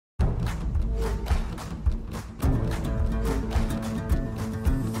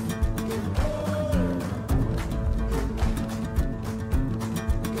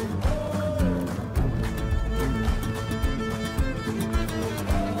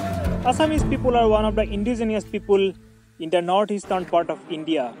Assamese people are one of the indigenous people in the northeastern part of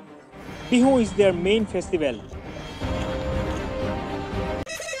India. Bihu is their main festival.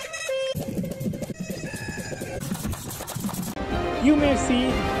 You may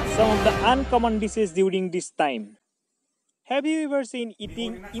see some of the uncommon dishes during this time. Have you ever seen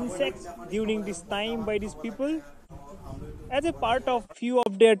eating insects during this time by these people? As a part of few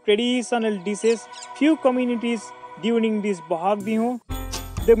of their traditional dishes, few communities during this Bohag Bihu,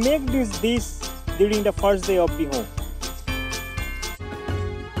 they make this dish during the first day of Bihu.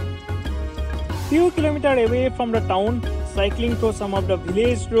 Few kilometers away from the town, cycling through some of the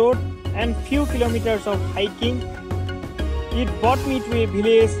village road and few kilometers of hiking, it brought me to a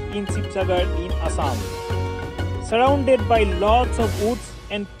village in Sibsagar in Assam. Surrounded by lots of woods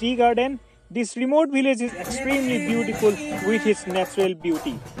and tea garden, this remote village is extremely beautiful with its natural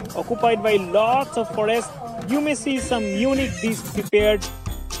beauty. Occupied by lots of forest, you may see some unique dishes prepared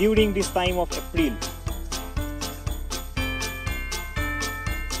during this time of April.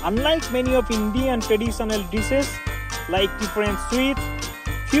 Unlike many of Indian traditional dishes, like different sweets,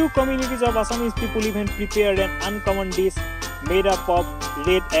 few communities of Assamese people even prepare an uncommon dish made up of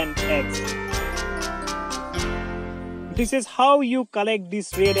red ant eggs. This is how you collect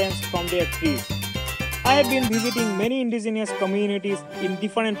these red ants from their trees. I have been visiting many indigenous communities in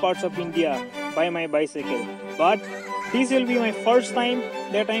different parts of India by my bicycle, but this will be my first time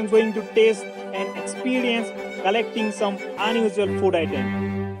that I am going to taste and experience collecting some unusual food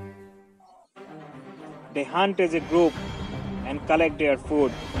items. They hunt as a group and collect their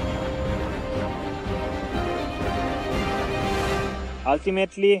food.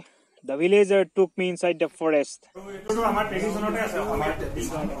 Ultimately, the villager took me inside the forest.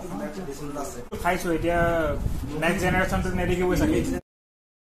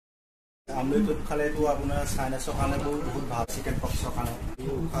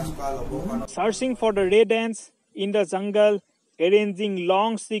 Searching for the red ants in the jungle, arranging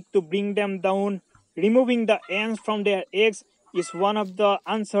long sticks to bring them down, removing the ants from their eggs is one of the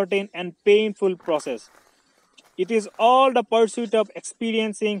uncertain and painful process. It is all the pursuit of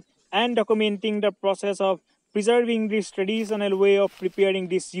experiencing and documenting the process of preserving this traditional way of preparing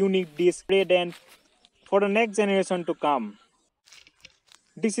this unique dish, red ant, for the next generation to come.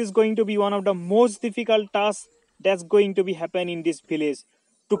 This is going to be one of the most difficult tasks that's going to be happening in this village,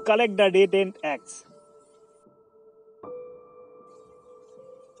 to collect the red ant eggs.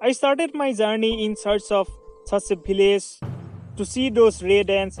 I started my journey in search of such a village to see those red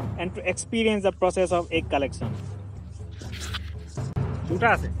ants and to experience the process of egg collection.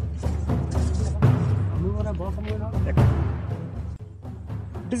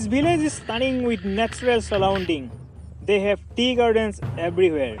 This village is stunning with natural surrounding. They have tea gardens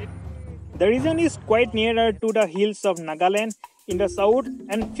everywhere. The region is quite nearer to the hills of Nagaland in the south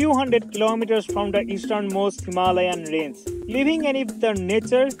and few hundred kilometers from the easternmost Himalayan range. Living in the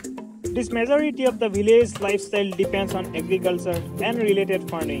nature, this majority of the village lifestyle depends on agriculture and related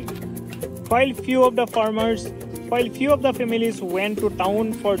farming. While few of the families went to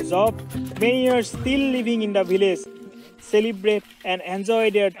town for job, many are still living in the village, celebrate and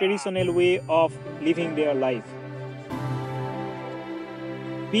enjoy their traditional way of living their life.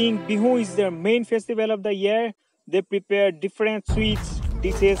 Being Bihu is their main festival of the year, they prepare different sweets,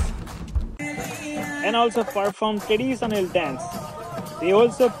 dishes, and also perform traditional dance. They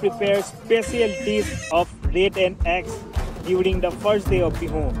also prepare special dish of red ant eggs during the first day of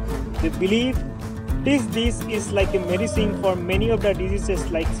Bihu. They believe this dish is like a medicine for many of the diseases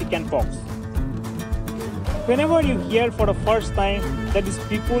like chickenpox. Whenever you hear for the first time that these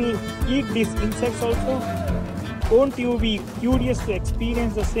people eat these insects also, won't you be curious to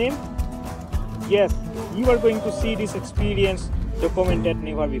experience the same? Yes, you are going to see this experience documented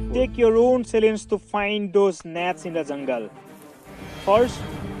never before. Take your own challenge to find those gnats in the jungle. First,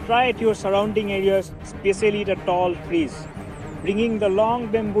 try at your surrounding areas, especially the tall trees. Bringing the long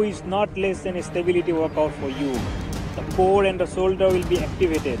bamboo is not less than a stability workout for you. The core and the shoulder will be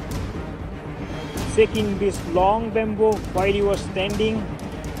activated. Shaking this long bamboo while you are standing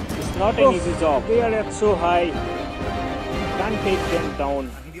is not an easy job. They are up so high, I can't take them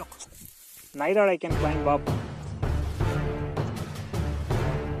down. Neither I can climb up.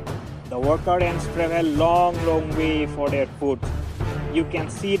 The worker ants travel long way for their food. You can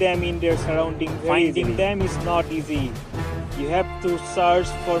see them in their surroundings. Finding them is not easy. You have to search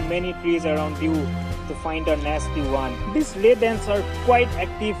for many trees around you to find a nasty one. These red ants are quite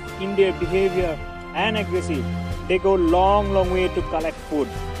active in their behavior and aggressive. They go long way to collect food.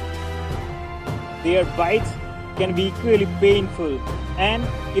 Their bites can be equally painful and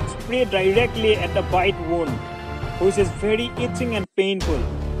it sprays directly at the bite wound, which is very itching and painful.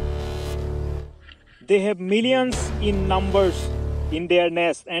 They have millions in numbers in their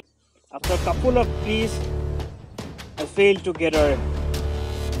nest, and after a couple of trees, I failed to gather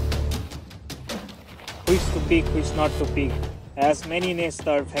which to pick, which not to pick, as many nests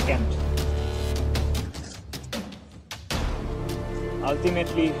are vacant.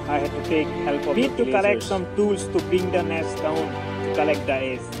 Ultimately, I had to take help of Need to collect some tools to bring the nest down to collect the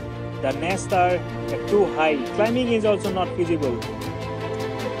eggs. The nests are too high. Climbing is also not feasible.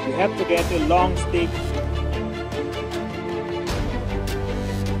 You have to get a long stick,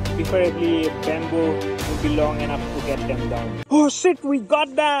 preferably bamboo would be long enough to get them down. Oh shit, we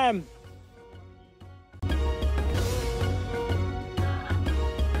got them!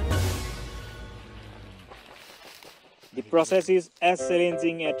 The process is as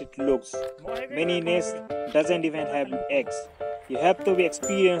challenging as it looks. Many nests doesn't even have eggs. You have to be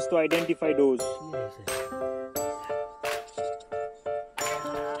experienced to identify those.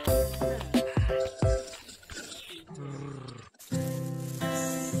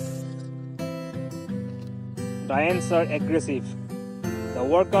 The ants are aggressive. The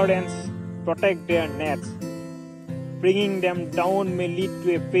worker ants protect their nests. Bringing them down may lead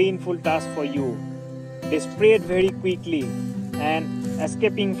to a painful task for you. They spread very quickly, and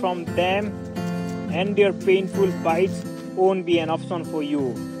escaping from them and their painful bites won't be an option for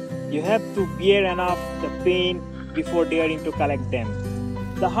you. You have to bear enough the pain before daring to collect them.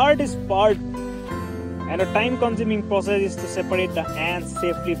 The hardest part and a time-consuming process is to separate the ants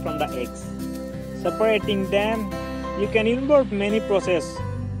safely from the eggs. Separating them, you can involve many processes.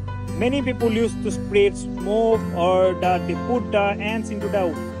 Many people used to spread smoke or they put the ants into the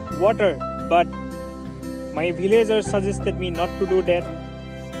water, but my villagers suggested me not to do that.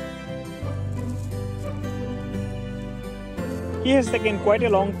 He has taken quite a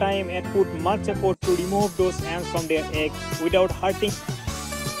long time and put much effort to remove those ants from their eggs without hurting